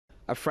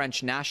A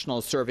French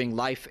national serving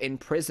life in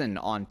prison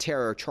on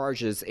terror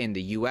charges in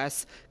the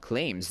U.S.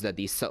 claims that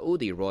the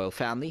Saudi royal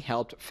family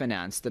helped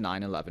finance the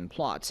 9/11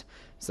 plot.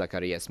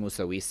 Zacarias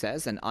Moussaoui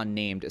says an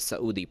unnamed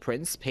Saudi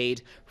prince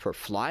paid for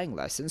flying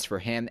lessons for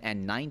him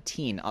and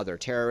 19 other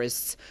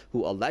terrorists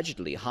who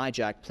allegedly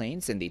hijacked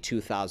planes in the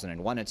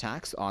 2001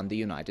 attacks on the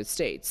United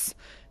States.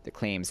 The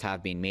claims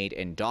have been made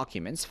in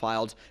documents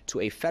filed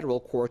to a federal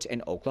court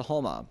in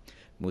Oklahoma.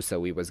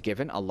 Moussaoui was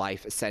given a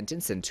life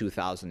sentence in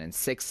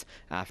 2006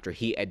 after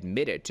he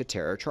admitted to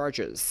terror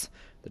charges.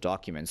 The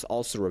documents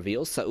also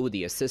reveal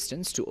Saudi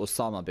assistance to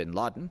Osama bin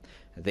Laden.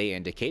 They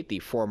indicate the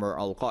former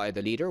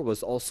al-Qaeda leader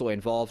was also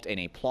involved in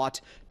a plot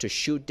to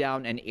shoot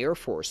down an Air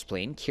Force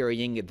plane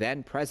carrying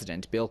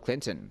then-President Bill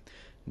Clinton.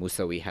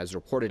 Moussaoui has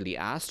reportedly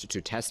asked to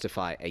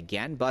testify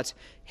again, but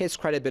his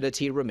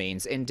credibility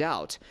remains in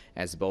doubt,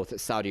 as both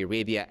Saudi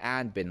Arabia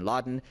and bin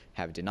Laden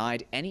have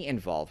denied any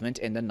involvement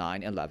in the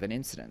 9/11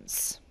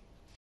 incidents.